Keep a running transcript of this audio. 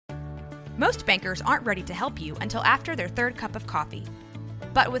Most bankers aren't ready to help you until after their third cup of coffee.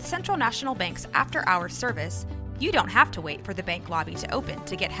 But with Central National Bank's after-hours service, you don't have to wait for the bank lobby to open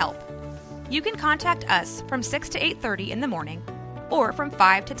to get help. You can contact us from 6 to 8:30 in the morning or from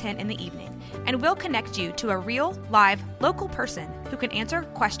 5 to 10 in the evening, and we'll connect you to a real, live, local person who can answer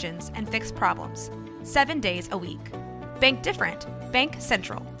questions and fix problems 7 days a week. Bank different. Bank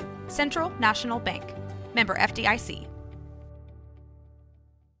Central. Central National Bank. Member FDIC.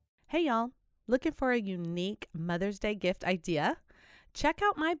 Hey y'all, looking for a unique Mother's Day gift idea? Check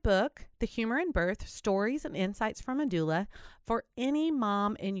out my book, The Humor in Birth, Stories and Insights from a Doula, for any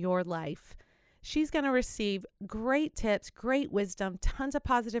mom in your life. She's going to receive great tips, great wisdom, tons of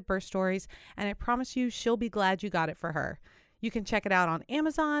positive birth stories, and I promise you she'll be glad you got it for her. You can check it out on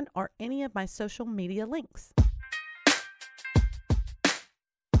Amazon or any of my social media links.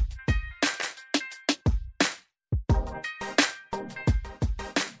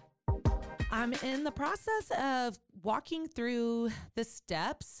 I'm in the process of walking through the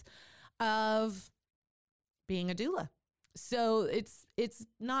steps of being a doula. So it's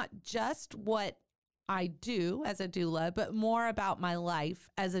not just what I do as a doula, but more about my life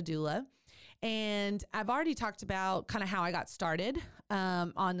as a doula. And I've already talked about kind of how I got started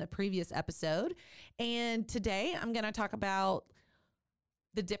on the previous episode. And today I'm going to talk about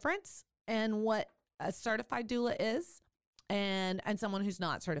the difference and what a certified doula is and someone who's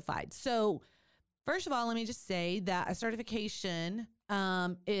not certified. So first of all, let me just say that a certification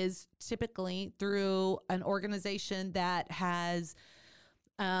is typically through an organization that has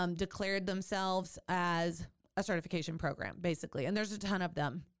declared themselves as a certification program, basically. And there's a ton of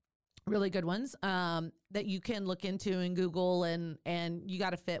them, really good ones that you can look into in Google, and you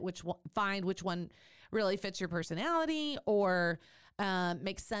got to find which one really fits your personality or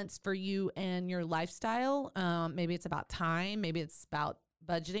makes sense for you and your lifestyle. Maybe it's about time. Maybe it's about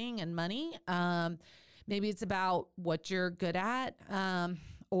budgeting and money. Maybe it's about what you're good at,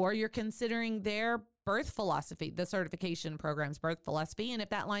 or you're considering their birth philosophy, the certification program's birth philosophy, and if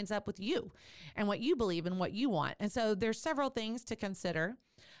that lines up with you and what you believe and what you want. And so there's several things to consider.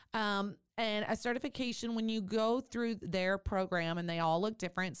 And a certification, when you go through their program, and they all look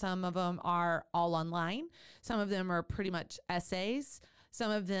different. Some of them are all online. Some of them are pretty much essays. Some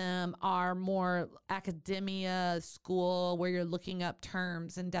of them are more academia school, where you're looking up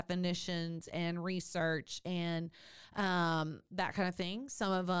terms and definitions and research and that kind of thing.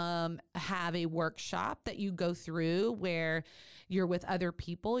 Some of them have a workshop that you go through where you're with other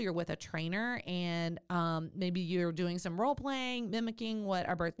people, you're with a trainer, and maybe you're doing some role playing, mimicking what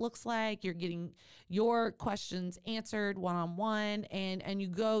our birth looks like. You're getting your questions answered one-on-one, and you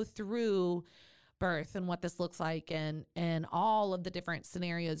go through birth and what this looks like and all of the different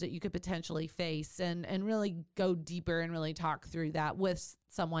scenarios that you could potentially face, and really go deeper and really talk through that with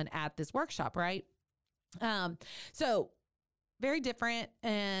someone at this workshop, right? So very different,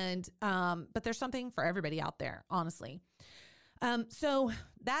 and but there's something for everybody out there, honestly. So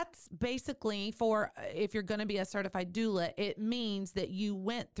that's basically for, if you're going to be a certified doula, it means that you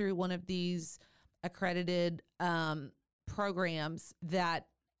went through one of these accredited programs that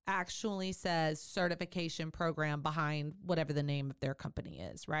actually says certification program behind whatever the name of their company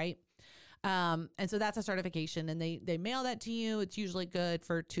is, right? And so that's a certification, and they mail that to you. It's usually good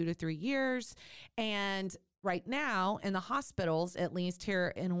for 2 to 3 years. And right now in the hospitals, at least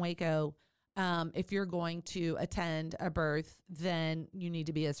here in Waco, if you're going to attend a birth, then you need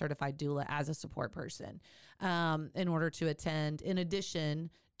to be a certified doula as a support person in order to attend, in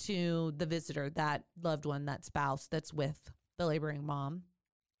addition to the visitor, that loved one, that spouse that's with the laboring mom.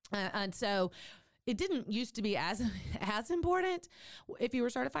 And so it didn't used to be as important if you were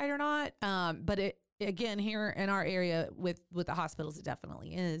certified or not. But it, again, here in our area with the hospitals, it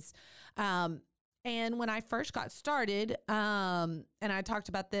definitely is. And when I first got started, and I talked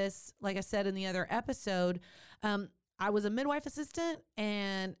about this, like I said in the other episode, I was a midwife assistant,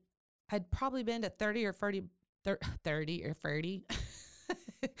 and I'd probably been to 30 or 40.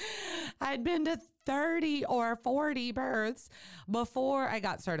 I'd been to 30 or 40 births before I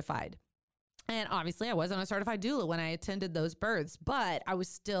got certified. And obviously I wasn't a certified doula when I attended those births, but I was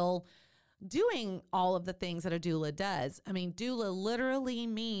still doing all of the things that a doula does. I mean, doula literally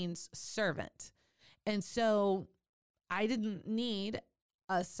means servant. And so I didn't need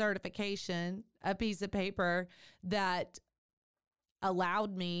a certification, a piece of paper that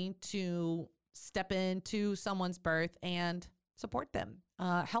allowed me to step into someone's birth and support them,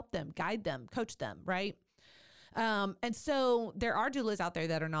 help them, guide them, coach them, right? And so there are doulas out there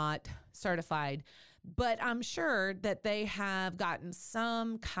that are not certified. But I'm sure that they have gotten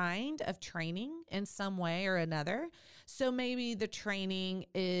some kind of training in some way or another. So maybe the training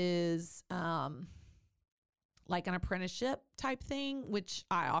is like an apprenticeship type thing, which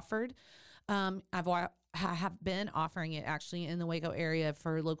I offered. I have been offering it actually in the Waco area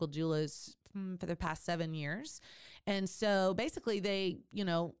for local doulas for the past 7 years. And so basically they,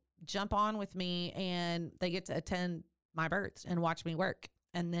 jump on with me and they get to attend my births and watch me work.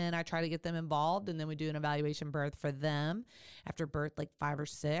 And then I try to get them involved, and then we do an evaluation birth for them after birth, like 5 or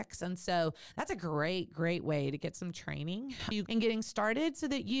 6. And so that's a great, great way to get some training and getting started so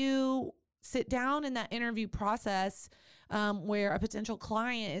that you sit down in that interview process where a potential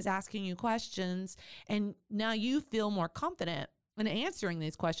client is asking you questions, and now you feel more confident in answering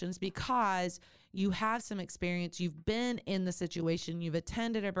these questions because you have some experience, you've been in the situation, you've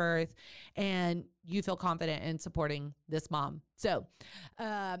attended a birth, and you feel confident in supporting this mom. So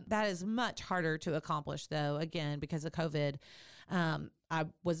that is much harder to accomplish, though, again, because of COVID. I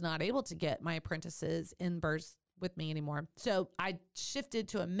was not able to get my apprentices in births with me anymore. So I shifted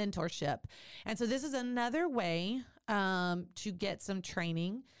to a mentorship. And so this is another way to get some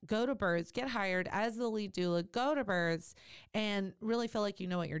training, go to births, get hired as the lead doula, go to births, and really feel like you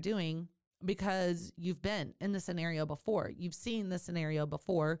know what you're doing because you've been in the scenario before. You've seen the scenario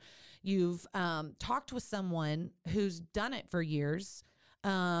before. You've talked with someone who's done it for years,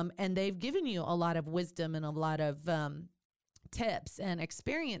 and they've given you a lot of wisdom and a lot of tips and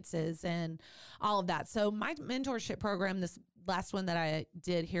experiences and all of that. So my mentorship program, this last one that I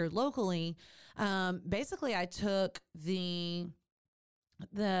did here locally, basically I took the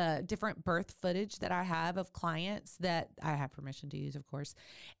different birth footage that I have of clients that I have permission to use, of course,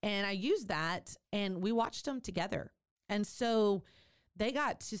 and I used that and we watched them together. And so they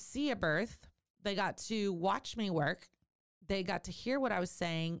got to see a birth. They got to watch me work. They got to hear what I was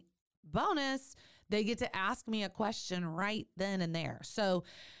saying. Bonus, they get to ask me a question right then and there. So,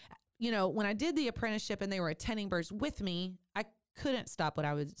 when I did the apprenticeship and they were attending births with me, I couldn't stop what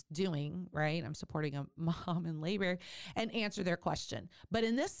I was doing, right? I'm supporting a mom in labor and answer their question. But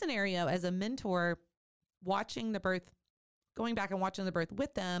in this scenario, as a mentor, watching the birth, going back and watching the birth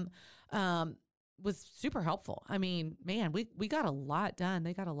with them, was super helpful. I mean, man, we got a lot done.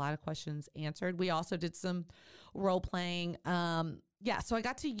 They got a lot of questions answered. We also did some role playing. So I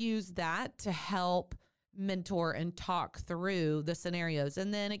got to use that to help mentor and talk through the scenarios.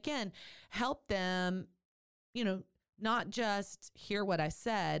 And then again, help them, not just hear what I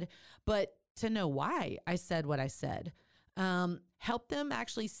said, but to know why I said what I said. Help them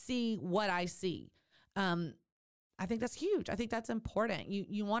actually see what I see. I think that's huge. I think that's important.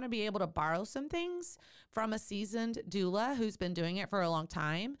 You want to be able to borrow some things from a seasoned doula who's been doing it for a long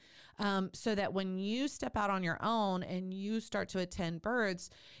time, so that when you step out on your own and you start to attend births,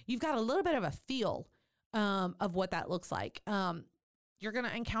 you've got a little bit of a feel of what that looks like. You're going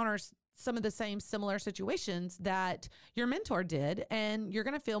to encounter some of the same similar situations that your mentor did, and you're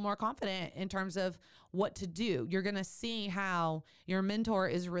going to feel more confident in terms of what to do. You're going to see how your mentor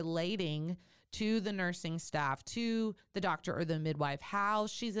is relating to the nursing staff, to the doctor or the midwife, how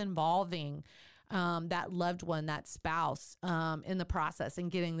she's involving that loved one, that spouse in the process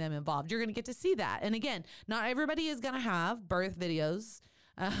and getting them involved. You're going to get to see that. And again, not everybody is going to have birth videos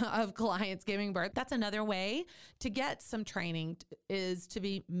of clients giving birth. That's another way to get some training is to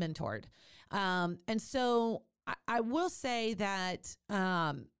be mentored. And so I will say that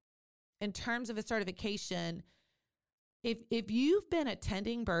in terms of a certification, if you've been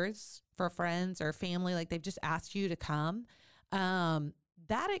attending births for friends or family, like they've just asked you to come,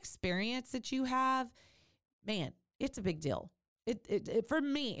 that experience that you have, man, it's a big deal. It for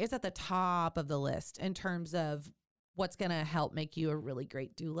me, it's at the top of the list in terms of what's going to help make you a really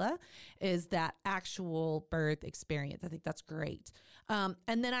great doula is that actual birth experience. I think that's great. And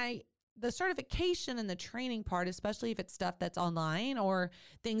then the certification and the training part, especially if it's stuff that's online or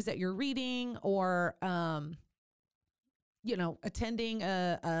things that you're reading or, attending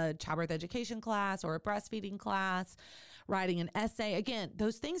a childbirth education class or a breastfeeding class, writing an essay. Again,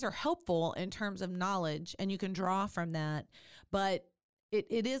 those things are helpful in terms of knowledge and you can draw from that, but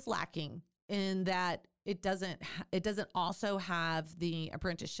it is lacking in that it doesn't also have the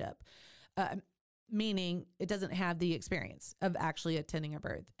apprenticeship, meaning it doesn't have the experience of actually attending a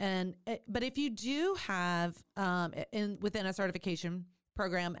birth. But if you do have, within a certification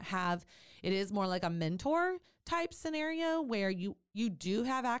program, it is more like a mentor type scenario where you do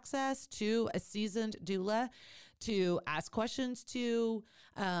have access to a seasoned doula to ask questions to,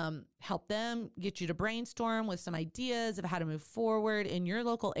 help them get you to brainstorm with some ideas of how to move forward in your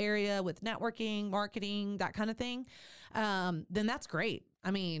local area with networking, marketing, that kind of thing, then that's great.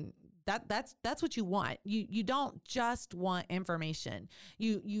 I mean, That's what you want. You don't just want information.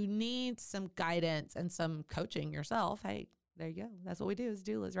 You need some guidance and some coaching yourself. Hey, there you go. That's what we do as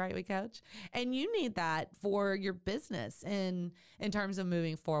doulas, right? We coach. And you need that for your business in terms of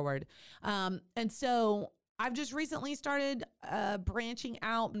moving forward. And so I've just recently started branching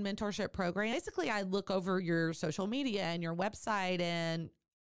out mentorship program. Basically, I look over your social media and your website and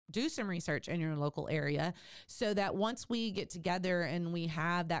do some research in your local area so that once we get together and we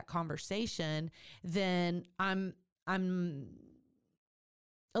have that conversation, then I'm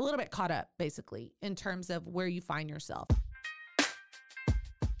a little bit caught up basically in terms of where you find yourself.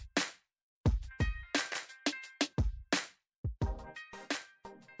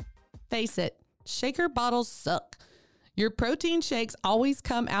 Face it, shaker bottles suck. Your protein shakes always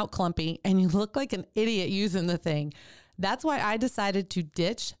come out clumpy and you look like an idiot using the thing. That's why I decided to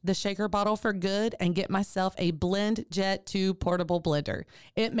ditch the shaker bottle for good and get myself a Blend Jet 2 portable blender.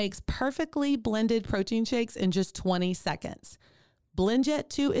 It makes perfectly blended protein shakes in just 20 seconds. Blend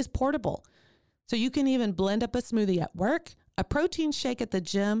Jet 2 is portable, so you can even blend up a smoothie at work, a protein shake at the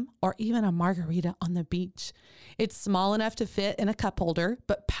gym, or even a margarita on the beach. It's small enough to fit in a cup holder,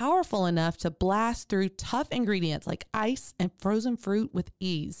 but powerful enough to blast through tough ingredients like ice and frozen fruit with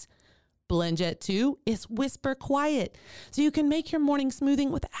ease. Blend Jet 2 is whisper quiet, so you can make your morning smoothie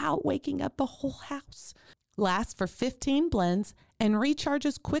without waking up the whole house. Lasts for 15 blends and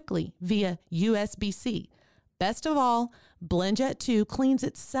recharges quickly via USB-C. Best of all, Blend Jet 2 cleans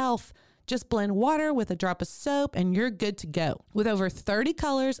itself. Just blend water with a drop of soap and you're good to go. With over 30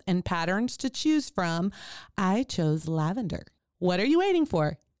 colors and patterns to choose from, I chose lavender. What are you waiting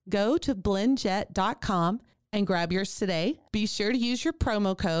for? Go to blendjet.com and grab yours today. Be sure to use your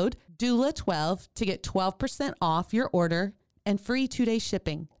promo code Doula12 to get 12% off your order and free 2-day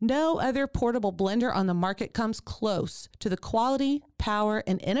shipping. No other portable blender on the market comes close to the quality, power,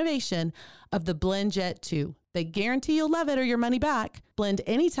 and innovation of the Blend Jet 2. They guarantee you'll love it or your money back. Blend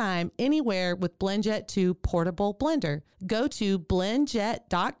anytime, anywhere with Blend Jet 2 portable blender. Go to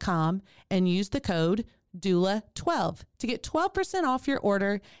blendjet.com and use the code Doula12 to get 12% off your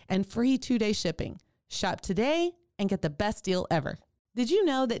order and free 2-day shipping. Shop today and get the best deal ever. Did you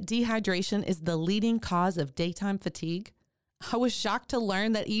know that dehydration is the leading cause of daytime fatigue? I was shocked to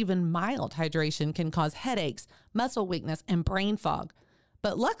learn that even mild hydration can cause headaches, muscle weakness, and brain fog.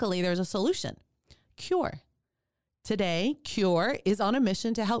 But luckily, there's a solution. Cure. Today, Cure is on a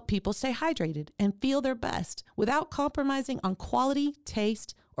mission to help people stay hydrated and feel their best without compromising on quality,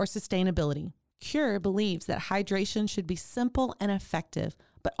 taste, or sustainability. Cure believes that hydration should be simple and effective,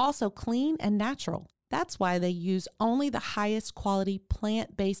 but also clean and natural. That's why they use only the highest quality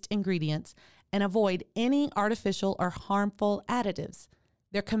plant-based ingredients and avoid any artificial or harmful additives.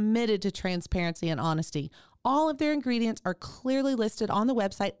 They're committed to transparency and honesty. All of their ingredients are clearly listed on the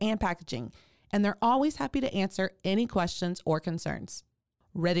website and packaging, and they're always happy to answer any questions or concerns.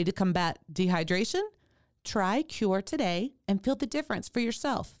 Ready to combat dehydration? Try Cure today and feel the difference for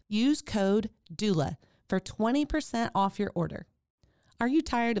yourself. Use code DOULA for 20% off your order. Are you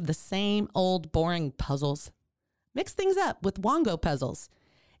tired of the same old boring puzzles? Mix things up with Wongo puzzles.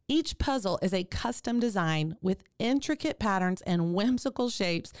 Each puzzle is a custom design with intricate patterns and whimsical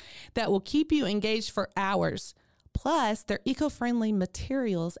shapes that will keep you engaged for hours. Plus, their eco-friendly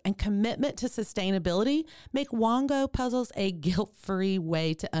materials and commitment to sustainability make Wongo puzzles a guilt-free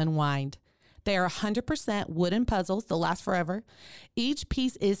way to unwind. They are 100% wooden puzzles that last forever. Each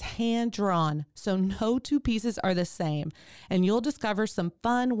piece is hand-drawn, so no two pieces are the same, and you'll discover some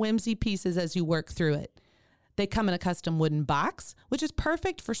fun, whimsy pieces as you work through it. They come in a custom wooden box, which is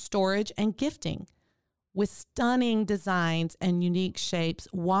perfect for storage and gifting. With stunning designs and unique shapes,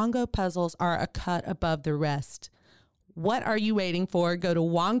 Wongo puzzles are a cut above the rest. What are you waiting for? Go to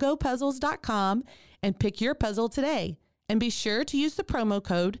wongopuzzles.com and pick your puzzle today. And be sure to use the promo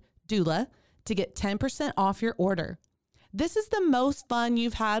code DOULA to get 10% off your order. This is the most fun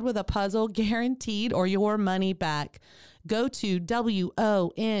you've had with a puzzle, guaranteed, or your money back. Go to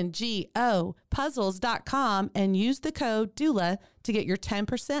WONGO puzzles.com and use the code DOULA to get your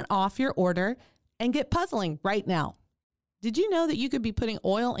 10% off your order and get puzzling right now. Did you know that you could be putting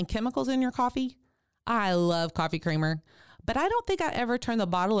oil and chemicals in your coffee? I love coffee creamer, but I don't think I ever turned the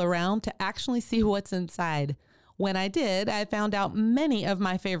bottle around to actually see what's inside. When I did, I found out many of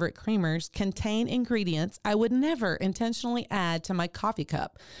my favorite creamers contain ingredients I would never intentionally add to my coffee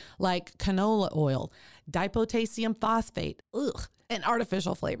cup, like canola oil, dipotassium phosphate, and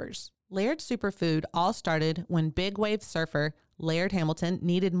artificial flavors. Laird Superfood all started when big wave surfer Laird Hamilton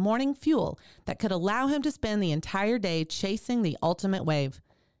needed morning fuel that could allow him to spend the entire day chasing the ultimate wave.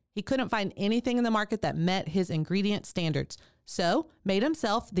 He couldn't find anything in the market that met his ingredient standards, so made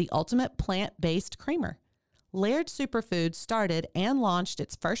himself the ultimate plant-based creamer. Laird Superfood started and launched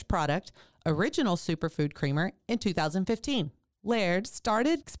its first product, Original Superfood Creamer, in 2015. Laird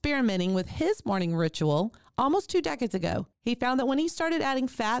started experimenting with his morning ritual almost 2 decades ago. He found that when he started adding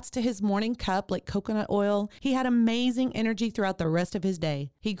fats to his morning cup like coconut oil, he had amazing energy throughout the rest of his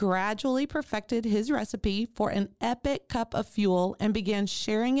day. He gradually perfected his recipe for an epic cup of fuel and began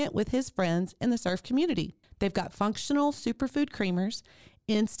sharing it with his friends in the surf community. They've got functional superfood creamers,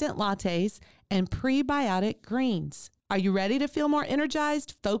 instant lattes, and prebiotic greens. Are you ready to feel more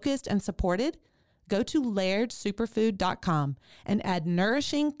energized, focused, and supported? Go to lairdsuperfood.com and add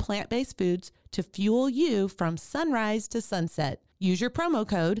nourishing plant-based foods to fuel you from sunrise to sunset. Use your promo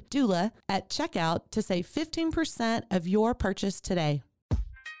code Doula at checkout to save 15% of your purchase today.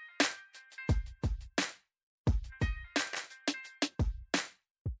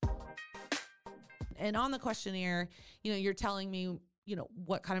 And on the questionnaire, you're telling me,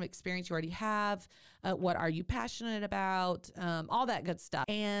 what kind of experience you already have, what are you passionate about, all that good stuff.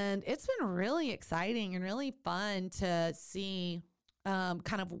 And it's been really exciting and really fun to see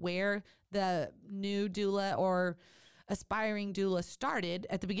kind of where the new doula or aspiring doula started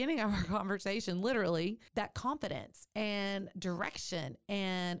at the beginning of our conversation, literally, that confidence and direction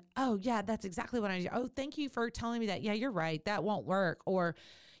and, oh yeah, that's exactly what I do. Oh, thank you for telling me that. Yeah, you're right. That won't work. Or,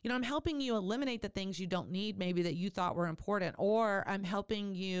 I'm helping you eliminate the things you don't need, maybe that you thought were important, or I'm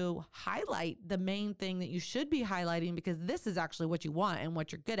helping you highlight the main thing that you should be highlighting because this is actually what you want and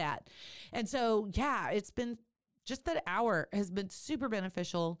what you're good at. And so, yeah, it's been just that hour has been super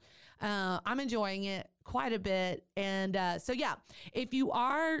beneficial. I'm enjoying it quite a bit. And so, yeah, if you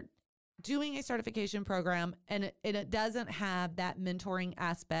are doing a certification program and it doesn't have that mentoring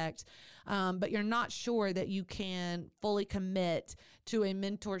aspect, but you're not sure that you can fully commit to a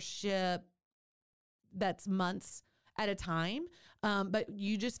mentorship that's months at a time, but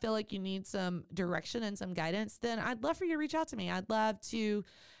you just feel like you need some direction and some guidance, then I'd love for you to reach out to me. I'd love to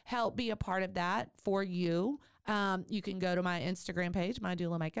help be a part of that for you. You can go to my Instagram page, My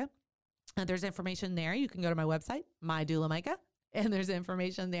Doula Micah. There's information there. You can go to my website, My Doula Micah, and there's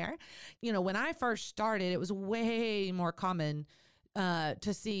information there. When I first started, it was way more common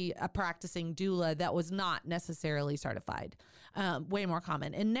to see a practicing doula that was not necessarily certified, way more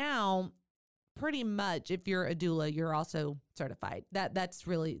common. And now pretty much if you're a doula, you're also certified. That's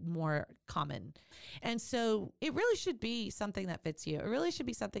really more common. And so it really should be something that fits you. It really should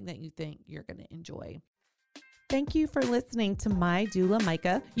be something that you think you're going to enjoy. Thank you for listening to My Doula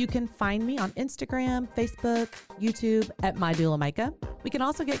Micah. You can find me on Instagram, Facebook, YouTube at My Doula Micah. We can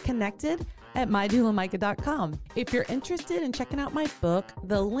also get connected at mydoulamicah.com. If you're interested in checking out my book,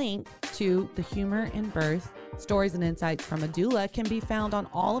 the link to The Humor in Birth, Stories and Insights from a Doula can be found on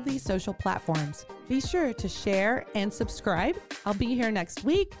all of these social platforms. Be sure to share and subscribe. I'll be here next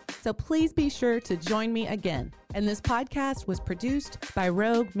week, so please be sure to join me again. And this podcast was produced by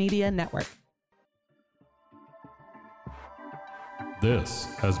Rogue Media Network. This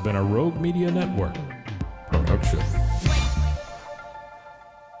has been a Rogue Media Network production.